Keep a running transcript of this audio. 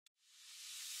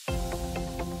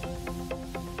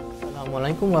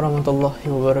Assalamualaikum warahmatullahi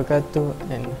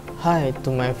wabarakatuh, and hi to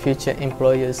my future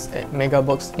employers at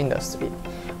Megabox Industry.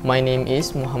 My name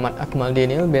is Muhammad Akmal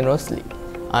Daniel bin Rosli.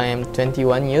 I am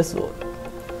 21 years old.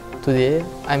 Today,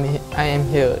 I am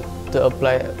here to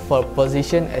apply for a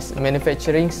position as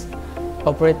manufacturing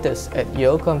operators at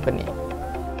your company.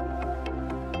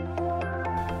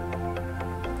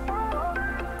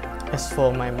 As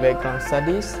for my background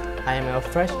studies, I am a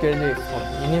fresh graduate from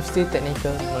University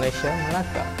Technical Malaysia,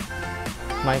 Melaka.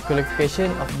 My qualification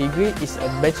of degree is a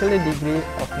bachelor degree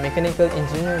of mechanical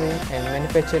engineering and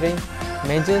manufacturing,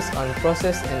 majors on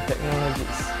process and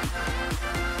technologies.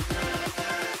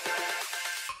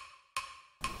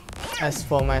 As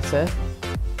for myself,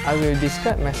 I will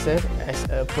describe myself as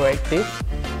a proactive,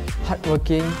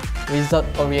 hardworking,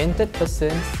 result-oriented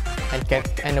person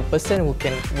and a person who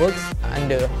can work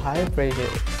under high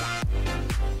pressure.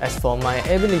 As for my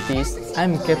abilities,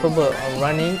 I'm capable of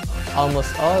running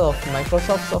almost all of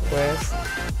Microsoft softwares,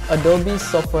 Adobe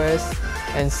softwares,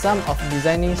 and some of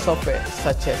designing software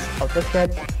such as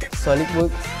AutoCAD,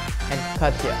 SolidWorks, and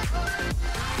CATIA.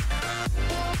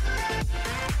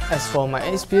 As for my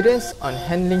experience on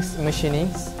handling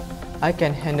machining, I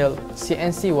can handle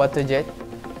CNC water jet,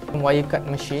 wire cut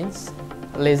machines,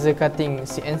 laser cutting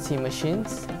CNC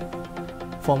machines.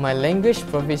 For my language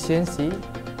proficiency,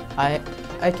 I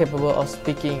capable of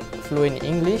speaking fluent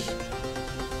English,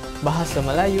 Bahasa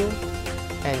Melayu,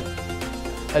 and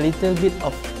a little bit of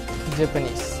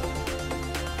Japanese.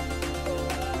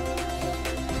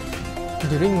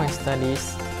 During my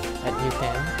studies at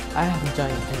UTeM, I have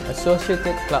joined an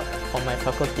associated club for my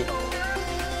faculty.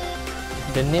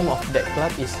 The name of that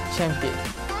club is Champion.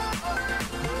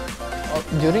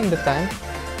 During the time,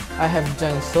 I have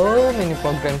joined so many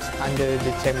programs under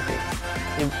the Champion.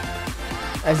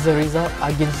 As a result,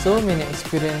 I gained so many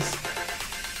experience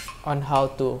on how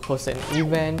to host an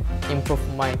event, improve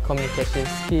my communication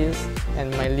skills,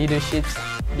 and my leaderships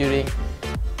during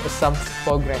some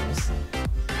programs.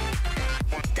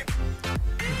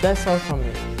 That's all from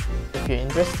me. If you're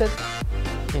interested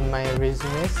in my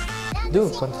resumes, do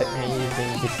contact me using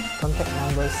these contact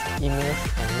numbers, emails,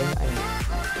 and link ID.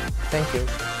 Thank you.